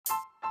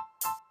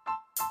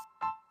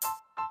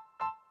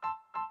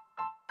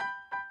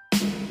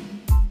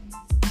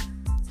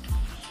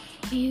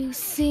You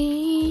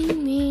see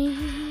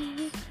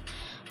me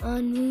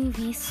on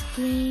movie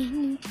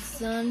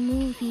screens, on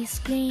movie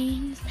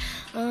screens,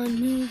 on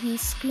movie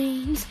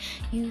screens.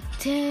 You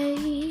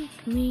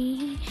take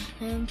me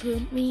and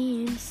put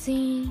me in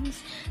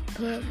scenes,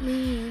 put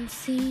me in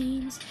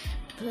scenes,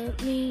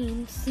 put me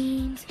in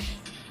scenes.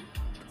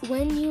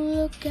 When you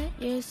look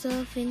at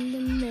yourself in the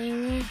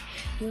mirror,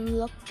 you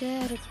look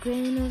at a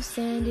grain of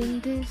sand in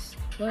this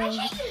world.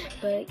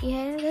 But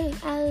yeah,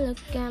 I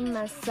look at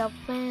myself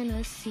and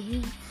I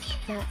see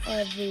that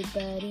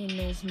everybody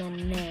knows my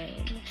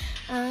name.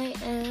 I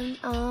am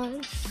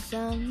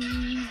awesome.